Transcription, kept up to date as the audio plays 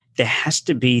there has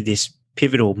to be this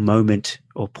pivotal moment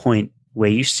or point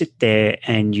where you sit there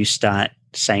and you start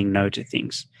saying no to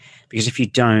things. Because if you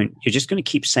don't, you're just going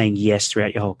to keep saying yes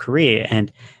throughout your whole career.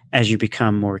 And as you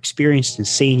become more experienced and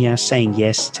senior, saying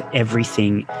yes to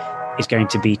everything is going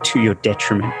to be to your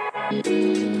detriment.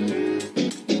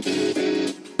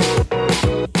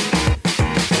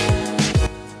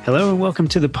 Hello and welcome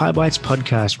to the PyBites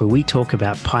podcast, where we talk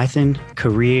about Python,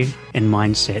 career, and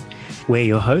mindset. We're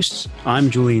your hosts. I'm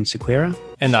Julian Sequeira.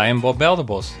 And I am Bob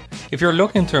Beldebos. If you're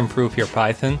looking to improve your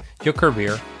Python, your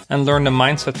career, and learn the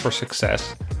mindset for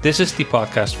success, this is the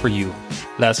podcast for you.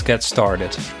 Let's get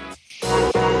started.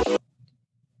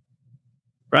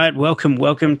 Right,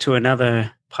 welcome to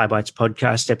another PyBites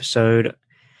podcast episode.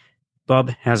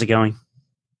 Bob, how's it going?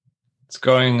 It's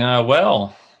going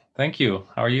well. Thank you.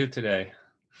 How are you today?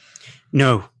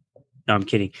 No, I'm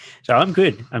kidding. So I'm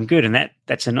good. And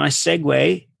that's a nice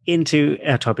segue into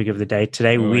our topic of the day.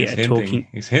 Today we are talking...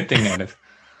 He's hinting at it.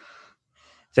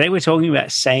 Today we're talking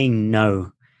about saying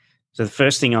no. So the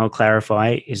first thing I'll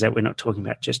clarify is that we're not talking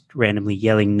about just randomly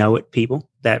yelling no at people.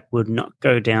 That would not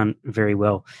go down very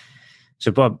well.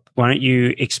 So Bob, why don't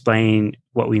you explain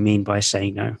what we mean by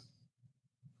saying no?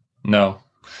 No,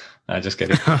 just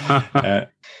kidding.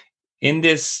 In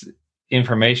this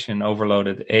information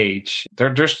overloaded age,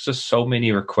 there's just so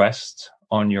many requests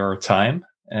on your time,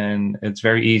 and it's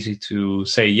very easy to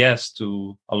say yes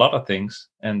to a lot of things,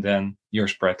 and then you're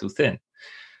spread too thin.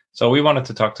 So we wanted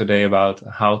to talk today about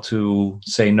how to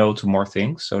say no to more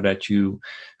things so that you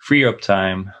free up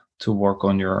time to work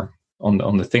on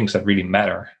the things that really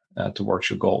matter towards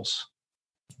your goals.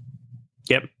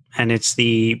 Yep, and it's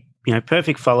the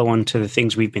perfect follow-on to the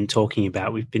things we've been talking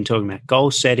about. We've been talking about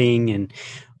goal setting and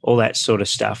all that sort of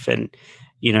stuff. And,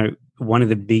 one of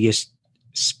the biggest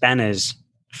spanners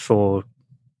for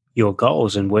your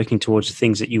goals and working towards the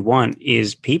things that you want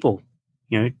is people,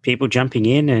 people jumping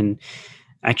in and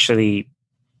actually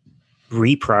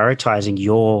reprioritizing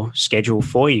your schedule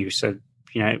for you. So,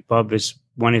 Bob, is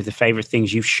one of the favorite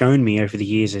things you've shown me over the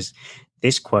years is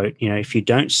this quote, if you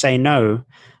don't say no,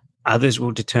 others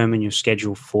will determine your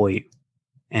schedule for you.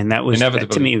 And that was,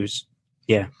 that to me,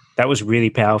 that was really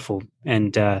powerful.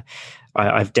 And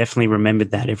I've definitely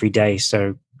remembered that every day.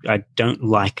 So I don't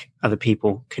like other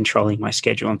people controlling my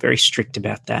schedule. I'm very strict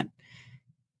about that.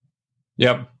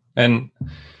 Yep. And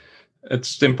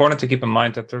it's important to keep in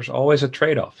mind that there's always a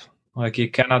trade-off. Like,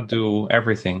 you cannot do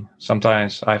everything.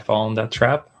 Sometimes I fall in that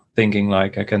trap, thinking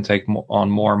like I can take on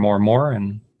more,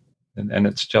 and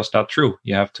it's just not true.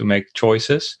 You have to make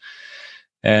choices.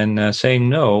 And saying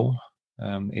no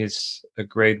is a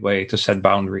great way to set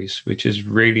boundaries, which is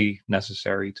really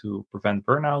necessary to prevent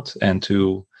burnout and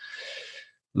to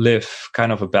live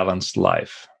kind of a balanced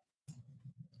life.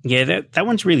 Yeah, that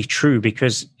one's really true,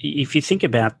 because if you think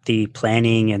about the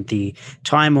planning and the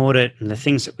time audit and the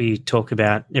things that we talk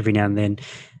about every now and then,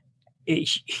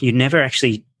 you never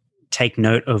actually take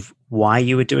note of why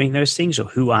you were doing those things, or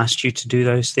who asked you to do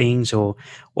those things, or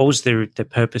what was the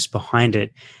purpose behind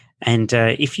it. And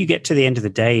if you get to the end of the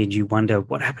day and you wonder,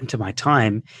 what happened to my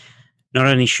time? Not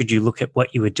only should you look at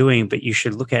what you were doing, but you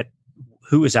should look at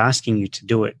who was asking you to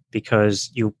do it,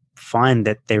 because you'll find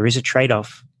that there is a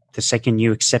trade-off. The second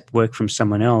you accept work from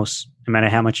someone else, no matter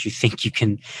how much you think you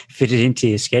can fit it into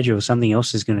your schedule, something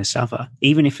else is going to suffer,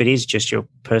 even if it is just your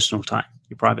personal time,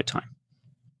 your private time.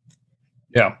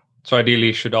 Yeah. So ideally,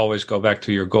 you should always go back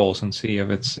to your goals and see if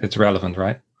it's relevant,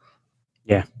 right?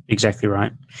 Yeah, exactly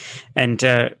right. And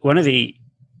one of the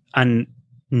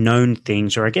unknown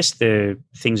things, or I guess the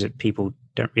things that people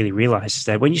don't really realize, is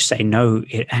that when you say no,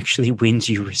 it actually wins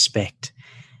you respect.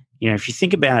 If you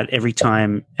think about every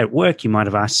time at work, you might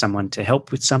have asked someone to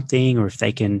help with something, or if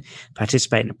they can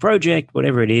participate in a project,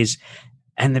 whatever it is.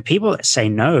 And the people that say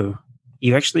no,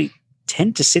 you actually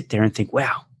tend to sit there and think,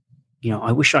 wow,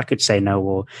 I wish I could say no,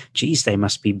 or geez, they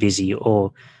must be busy,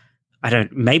 or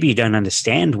maybe you don't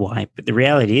understand why, but the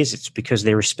reality is it's because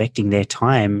they're respecting their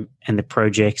time and the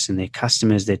projects and their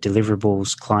customers, their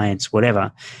deliverables, clients,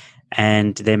 whatever,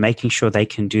 and they're making sure they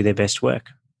can do their best work.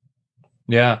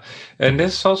 Yeah. And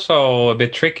this is also a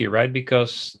bit tricky, right?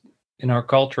 Because in our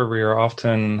culture,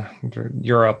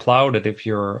 you're applauded if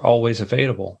you're always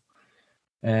available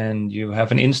and you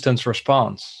have an instant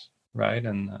response, right?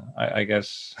 And I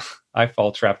guess I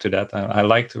fall trapped to that. I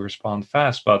like to respond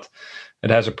fast, but it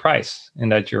has a price in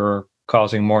that you're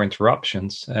causing more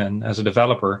interruptions. And as a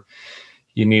developer,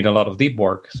 you need a lot of deep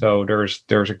work. So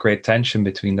there's a great tension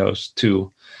between those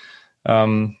two.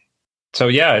 So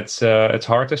yeah, it's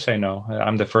hard to say no.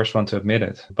 I'm the first one to admit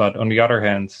it. But on the other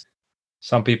hand,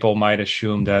 some people might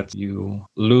assume that you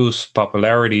lose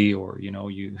popularity, or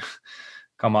you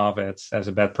come off as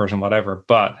a bad person, whatever,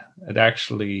 but it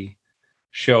actually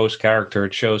shows character.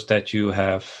 It shows that you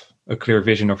have a clear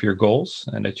vision of your goals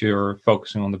and that you're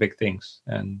focusing on the big things.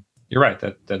 And you're right,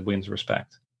 that wins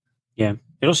respect. Yeah.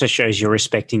 It also shows you're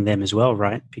respecting them as well,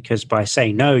 right? Because by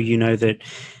saying no, you know that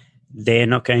they're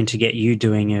not going to get you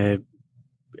doing a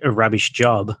rubbish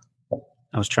job.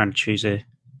 I was trying to choose a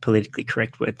politically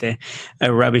correct word there.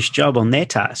 A rubbish job on their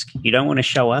task. You don't want to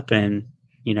show up and,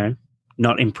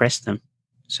 not impress them.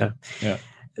 So yeah.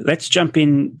 Let's jump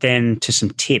in then to some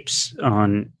tips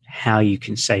on how you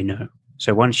can say no.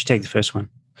 So why don't you take the first one?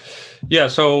 Yeah,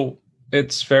 so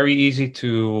it's very easy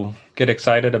to get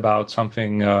excited about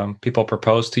something people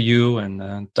propose to you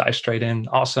and dive straight in.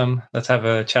 Awesome. Let's have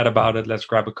a chat about it. Let's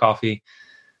grab a coffee.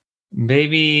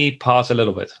 Maybe pause a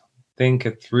little bit. Think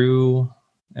it through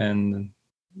and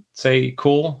say,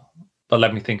 cool, but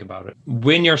let me think about it.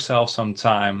 Win yourself some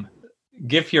time.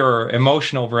 Give your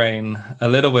emotional brain a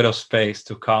little bit of space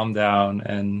to calm down.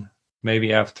 And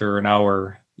maybe after an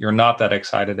hour, you're not that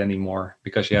excited anymore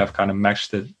because you have kind of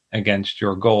matched it against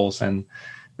your goals and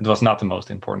it was not the most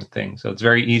important thing. So it's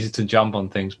very easy to jump on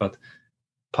things, but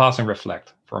pause and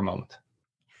reflect for a moment.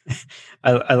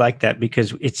 I like that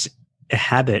because it's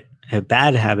a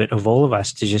bad habit of all of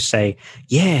us to just say,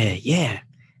 yeah,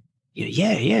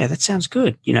 that sounds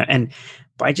good. And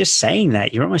by just saying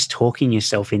that, you're almost talking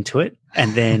yourself into it.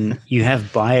 And then you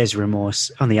have buyer's remorse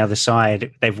on the other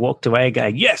side. They've walked away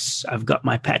going, yes, I've got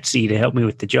my patsy to help me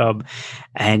with the job.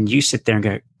 And you sit there and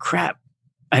go, crap,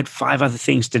 I had 5 other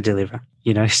things to deliver,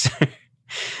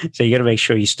 So you got to make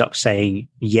sure you stop saying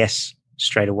yes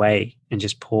straight away and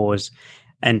just pause.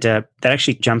 And that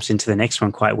actually jumps into the next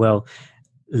one quite well.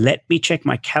 Let me check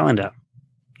my calendar.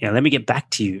 Let me get back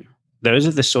to you. Those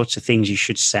are the sorts of things you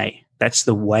should say. That's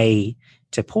the way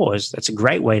to pause. That's a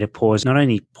great way to pause. Not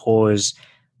only pause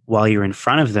while you're in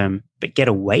front of them, but get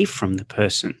away from the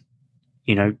person,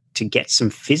 to get some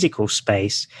physical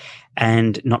space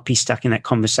and not be stuck in that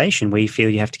conversation where you feel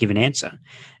you have to give an answer.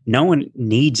 No one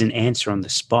needs an answer on the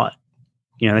spot.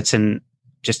 That's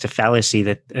just a fallacy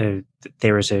that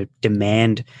there is a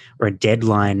demand or a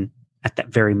deadline at that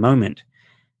very moment.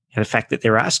 The fact that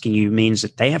they're asking you means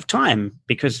that they have time,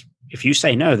 because if you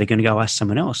say no, they're going to go ask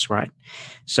someone else, right?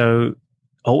 So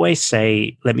always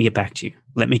say, let me get back to you.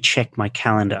 Let me check my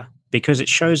calendar, because it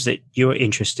shows that you're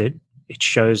interested. It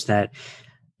shows that,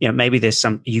 maybe there's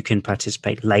you can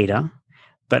participate later,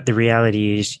 but the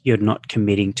reality is you're not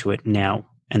committing to it now.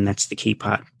 And that's the key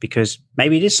part, because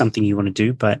maybe it is something you want to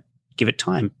do, but give it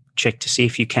time. Check to see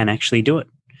if you can actually do it.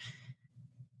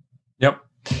 Yep.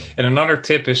 And another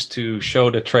tip is to show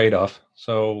the trade-off.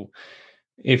 So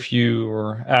if you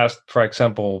were asked, for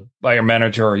example, by your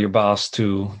manager or your boss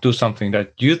to do something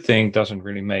that you think doesn't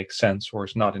really make sense or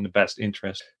is not in the best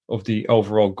interest of the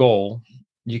overall goal,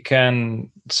 you can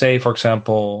say, for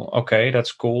example, okay,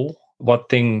 that's cool. What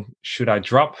thing should I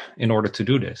drop in order to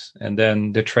do this? And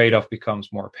then the trade-off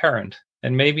becomes more apparent.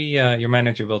 And maybe your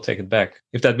manager will take it back.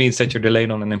 If that means that you're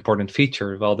delayed on an important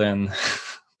feature, well, then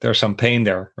there's some pain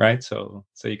there, right? So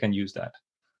you can use that.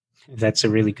 That's a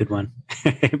really good one.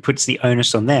 It puts the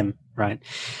onus on them, right?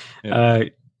 Yeah.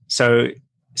 So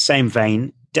same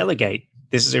vein, delegate.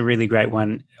 This is a really great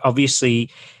one. Obviously,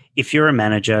 if you're a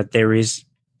manager, there is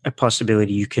a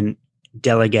possibility you can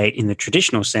delegate in the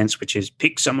traditional sense, which is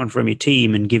pick someone from your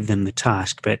team and give them the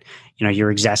task, but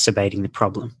you're exacerbating the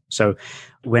problem. So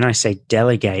when I say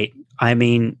delegate, I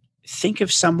mean think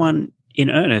of someone in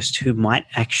earnest who might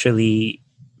actually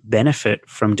benefit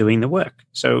from doing the work.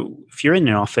 So if you're in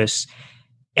an office,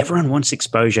 everyone wants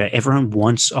exposure, everyone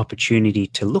wants opportunity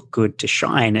to look good, to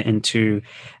shine, and to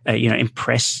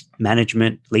impress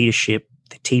management, leadership,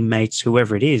 the teammates,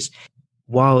 whoever it is.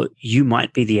 While you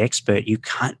might be the expert, you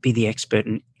can't be the expert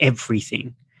in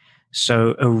everything.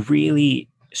 So a really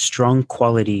strong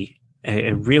quality,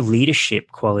 a real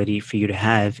leadership quality for you to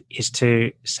have is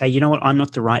to say, you know what, I'm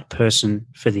not the right person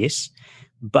for this,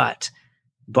 but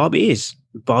Bob is.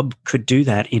 Bob could do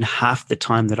that in half the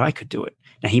time that I could do it.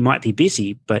 Now, he might be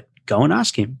busy, but go and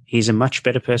ask him. He's a much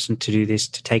better person to do this,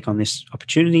 to take on this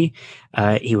opportunity.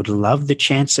 He would love the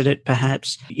chance at it,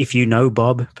 perhaps. If you know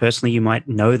Bob personally, you might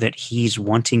know that he's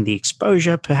wanting the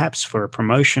exposure, perhaps for a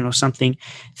promotion or something.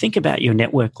 Think about your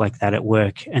network like that at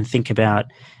work and think about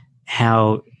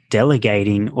how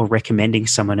delegating or recommending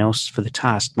someone else for the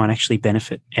task might actually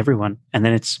benefit everyone. And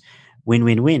then it's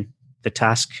win-win-win. The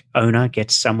task owner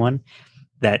gets someone,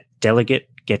 that delegate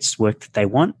gets work that they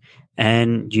want,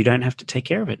 and you don't have to take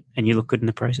care of it, and you look good in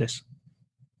the process.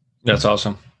 That's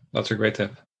awesome. That's a great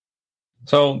tip.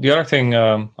 So the other thing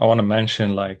I want to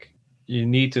mention, you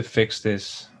need to fix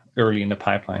this early in the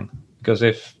pipeline. Because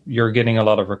if you're getting a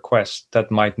lot of requests,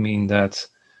 that might mean that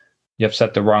you have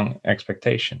set the wrong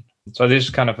expectation. So this is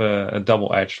kind of a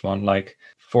double-edged one. Like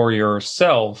for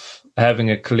yourself,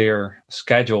 having a clear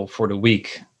schedule for the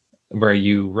week where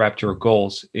you wrap your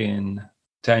goals in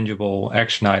tangible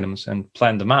action items and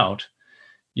plan them out,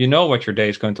 you know what your day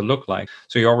is going to look like.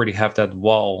 So you already have that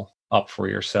wall up for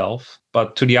yourself.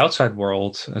 But to the outside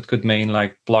world, it could mean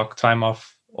like block time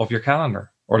off of your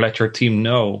calendar, or let your team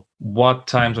know what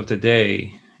times of the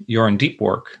day you're in deep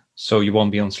work, so you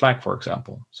won't be on Slack, for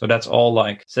example. So that's all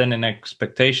like setting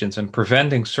expectations and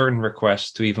preventing certain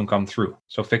requests to even come through.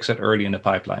 So fix it early in the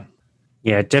pipeline.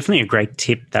 Yeah, definitely a great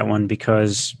tip, that one,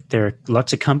 because there are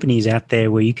lots of companies out there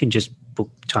where you can just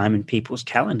book time in people's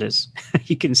calendars.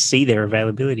 You can see their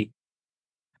availability.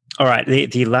 All right,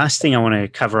 the last thing I want to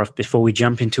cover off before we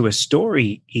jump into a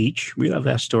story each, we love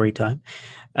our story time.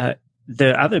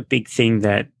 The other big thing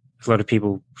that a lot of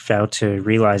people fail to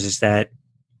realize is that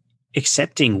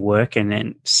accepting work and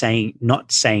then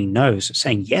not saying no, so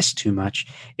saying yes too much,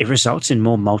 it results in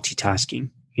more multitasking,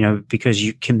 because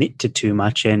you commit to too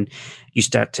much and you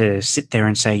start to sit there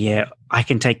and say, yeah, I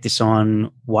can take this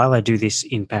on while I do this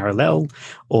in parallel,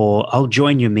 or I'll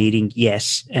join your meeting.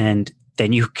 Yes. And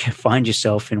then you can find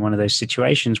yourself in one of those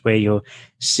situations where you're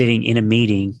sitting in a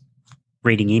meeting,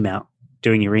 reading email,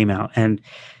 doing your email. And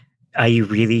are you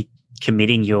really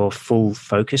committing your full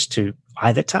focus to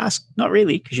either task? Not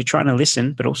really, because you're trying to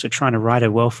listen, but also trying to write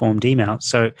a well-formed email.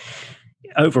 So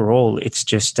overall, it's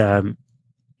just,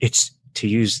 it's, to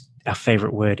use our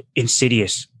favorite word,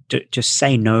 insidious. Just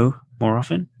say no more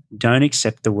often. Don't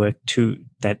accept the work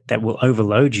that will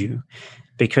overload you,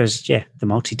 because, the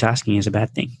multitasking is a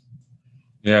bad thing.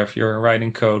 Yeah, if you're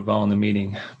writing code while in the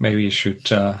meeting, maybe you should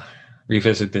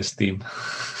revisit this theme.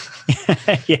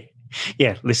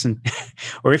 Yeah, listen.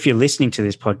 Or if you're listening to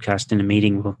this podcast in a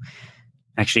meeting, well,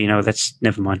 actually, that's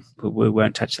never mind. We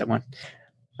won't touch that one.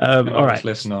 All right.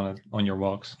 Listen on your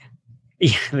walks.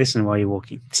 Yeah, listen while you're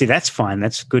walking. See, that's fine.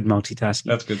 That's good multitasking.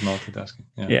 That's good multitasking.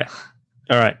 Yeah.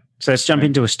 All right. So let's jump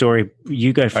into a story.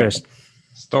 You go first. Right.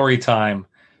 Story time.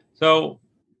 So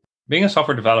being a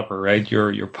software developer, right,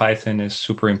 your Python is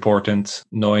super important,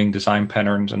 knowing design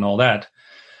patterns and all that.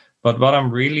 But what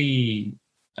I'm really,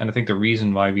 and I think the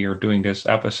reason why we are doing this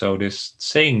episode, is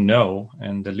saying no,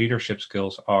 and the leadership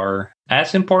skills are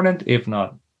as important, if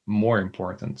not more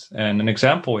important. And an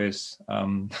example is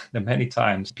that many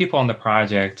times people on the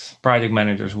project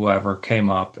managers, whoever, came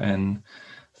up and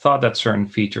thought that certain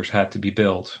features had to be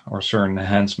built or certain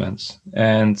enhancements.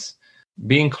 And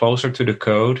being closer to the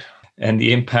code and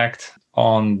the impact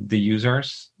on the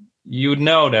users, you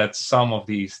know that some of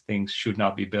these things should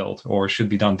not be built or should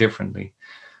be done differently.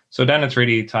 So then it's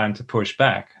really time to push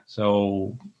back.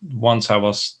 So once I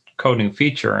was coding a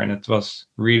feature and it was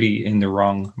really in the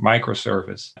wrong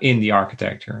microservice in the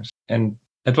architectures, and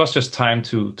it was just time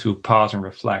to pause and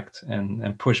reflect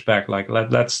and push back, like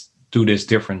let's do this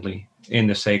differently in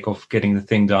the sake of getting the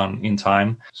thing done in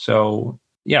time. So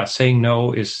saying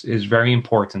no is very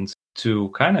important to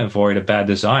kind of avoid a bad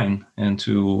design and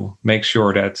to make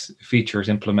sure that features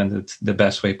implemented the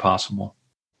best way possible.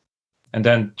 And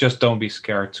then just don't be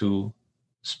scared to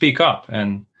speak up.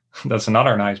 And that's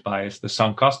another nice bias, the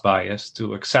sunk cost bias,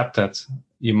 to accept that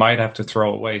you might have to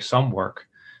throw away some work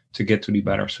to get to the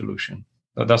better solution.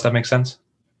 Does that make sense?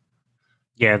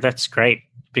 Yeah, that's great,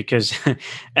 because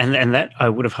and that I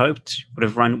would have hoped would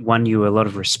have won you a lot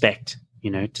of respect,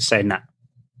 to say, nah,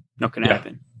 not going to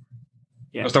happen.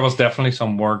 Yeah, because there was definitely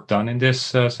some work done in this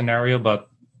scenario, but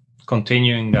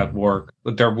continuing that work,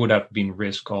 there would have been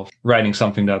risk of writing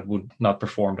something that would not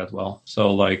perform that well.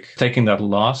 So like taking that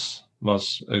loss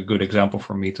was a good example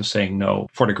for me to saying no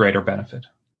for the greater benefit.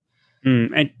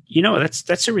 And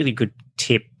that's a really good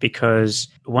tip, because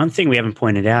one thing we haven't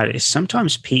pointed out is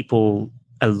sometimes people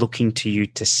are looking to you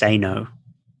to say no.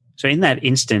 So in that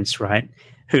instance, right,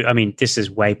 this is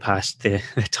way past the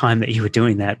time that you were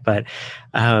doing that, but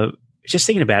just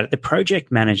thinking about it, the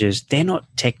project managers, they're not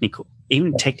technical.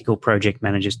 Even technical project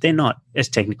managers, they're not as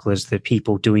technical as the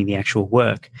people doing the actual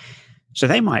work. So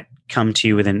they might come to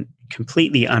you with a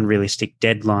completely unrealistic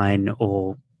deadline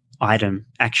or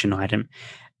action item,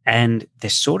 and they're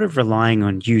sort of relying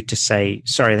on you to say,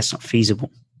 sorry, that's not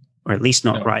feasible, or at least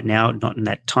not right now, not in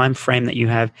that time frame that you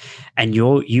have. And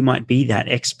you might be that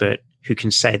expert who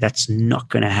can say that's not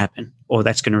going to happen, or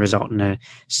that's going to result in a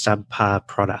subpar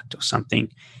product or something.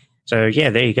 So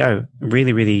there you go.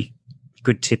 Really, really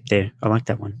good tip there. I like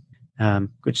that one.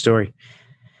 Good story.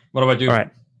 What about you? All right.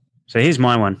 So here's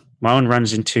my one. My one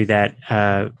runs into that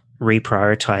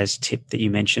reprioritize tip that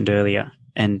you mentioned earlier.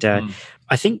 And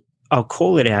I think I'll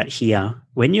call it out here.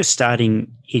 When you're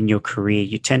starting in your career,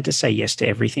 you tend to say yes to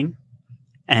everything.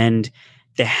 And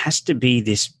there has to be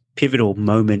this pivotal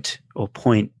moment or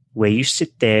point where you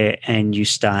sit there and you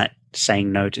start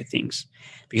saying no to things.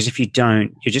 Because if you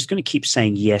don't, you're just going to keep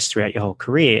saying yes throughout your whole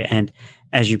career. And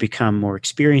as you become more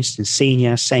experienced and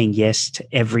senior, saying yes to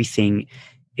everything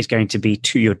is going to be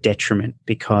to your detriment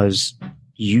because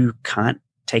you can't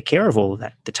take care of all of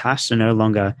that. The tasks are no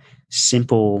longer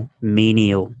simple,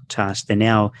 menial tasks. They're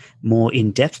now more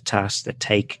in-depth tasks that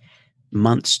take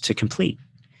months to complete.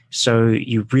 So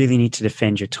you really need to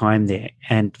defend your time there.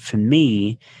 And for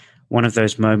me, one of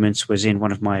those moments was in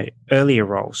one of my earlier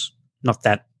roles, not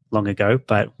that long ago,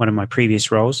 but one of my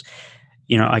previous roles.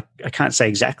 I can't say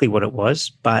exactly what it was,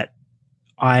 but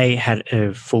I had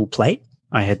a full plate.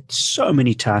 I had so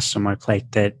many tasks on my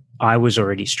plate that I was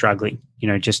already struggling,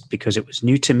 just because it was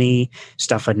new to me,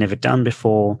 stuff I'd never done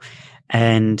before.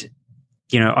 And,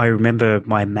 I remember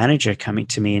my manager coming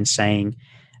to me and saying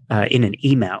in an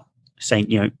email,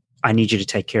 saying, I need you to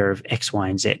take care of X, Y,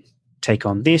 and Z. Take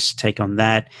on this, take on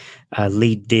that,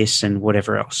 lead this, and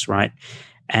whatever else, right?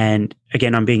 And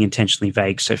again, I'm being intentionally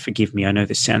vague, so forgive me. I know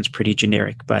this sounds pretty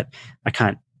generic, but I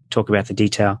can't talk about the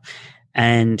detail.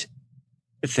 And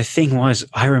the thing was,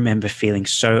 I remember feeling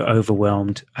so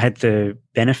overwhelmed. I had the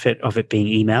benefit of it being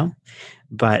email,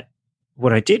 but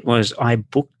what I did was I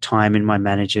booked time in my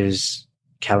manager's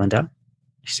calendar.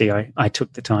 See, I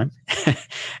took the time.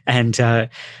 And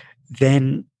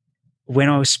then when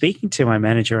I was speaking to my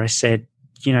manager, I said,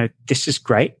 this is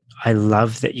great. I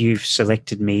love that you've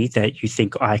selected me, that you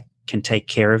think I can take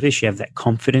care of this. You have that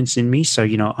confidence in me. So,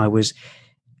 I was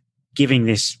giving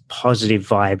this positive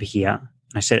vibe here. And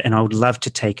I said, and I would love to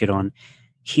take it on.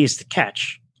 Here's the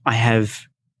catch. I have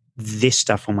this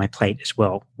stuff on my plate as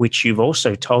well, which you've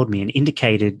also told me and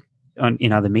indicated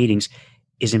in other meetings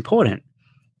is important.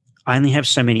 I only have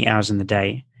so many hours in the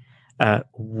day.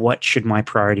 What should my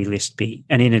priority list be?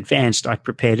 And in advance, I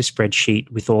prepared a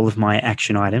spreadsheet with all of my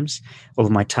action items, all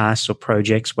of my tasks or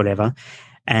projects, whatever.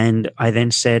 And I then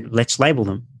said, let's label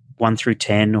them 1 through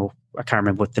 10, or I can't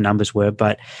remember what the numbers were,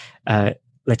 but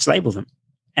let's label them.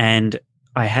 And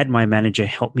I had my manager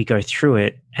help me go through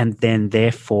it. And then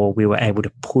therefore we were able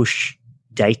to push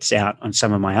dates out on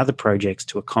some of my other projects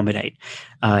to accommodate.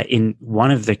 In one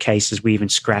of the cases, we even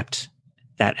scrapped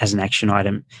that as an action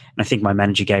item. And I think my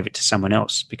manager gave it to someone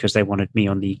else because they wanted me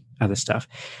on the other stuff.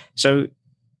 So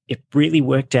it really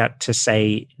worked out to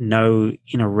say no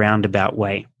in a roundabout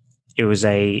way. It was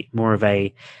more of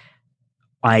a,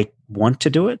 I want to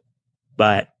do it,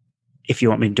 but if you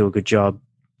want me to do a good job,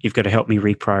 you've got to help me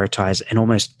reprioritize and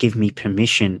almost give me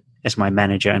permission as my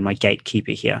manager and my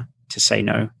gatekeeper here to say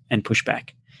no and push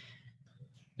back.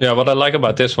 Yeah, what I like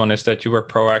about this one is that you were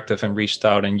proactive and reached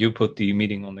out and you put the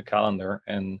meeting on the calendar,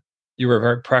 and you were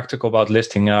very practical about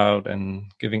listing out and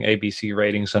giving ABC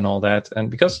ratings and all that. And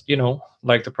because,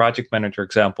 like the project manager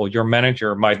example, your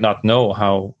manager might not know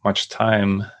how much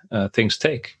time things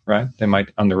take, right? They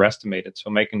might underestimate it. So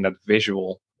making that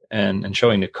visual and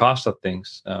showing the cost of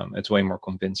things, it's way more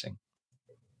convincing.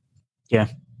 Yeah,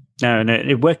 no,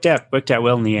 it worked out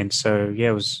well in the end. So yeah,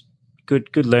 it was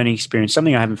good learning experience.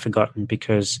 Something I haven't forgotten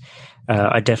because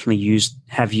I definitely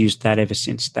have used that ever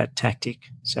since, that tactic.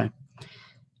 So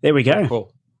there we go.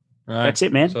 Cool. Right. That's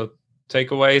it, man. So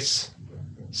takeaways: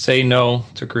 say no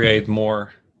to create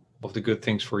more of the good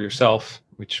things for yourself,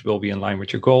 which will be in line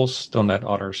with your goals. Don't let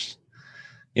others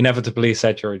inevitably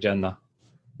set your agenda.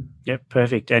 Yep,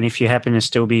 perfect. And if you happen to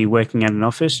still be working at an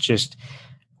office, just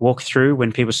walk through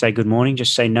when people say good morning,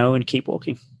 just say no and keep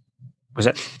walking.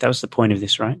 That was the point of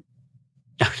this, right?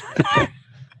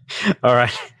 All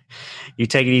right. You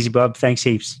take it easy, Bob. Thanks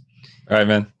heaps. All right,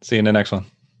 man. See you in the next one.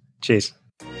 Cheers.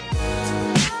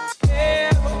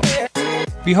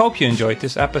 We hope you enjoyed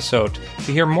this episode.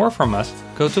 To hear more from us,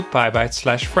 go to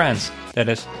PyBite/friends. That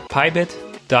is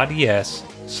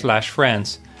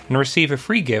pybit.es/friends, and receive a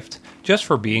free gift just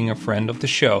for being a friend of the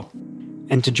show.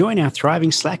 And to join our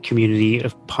thriving Slack community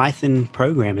of Python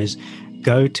programmers,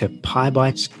 go to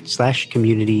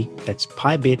PyBite/community. That's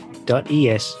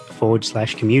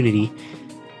pybit.es/community.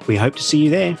 We hope to see you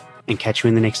there and catch you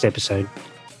in the next episode.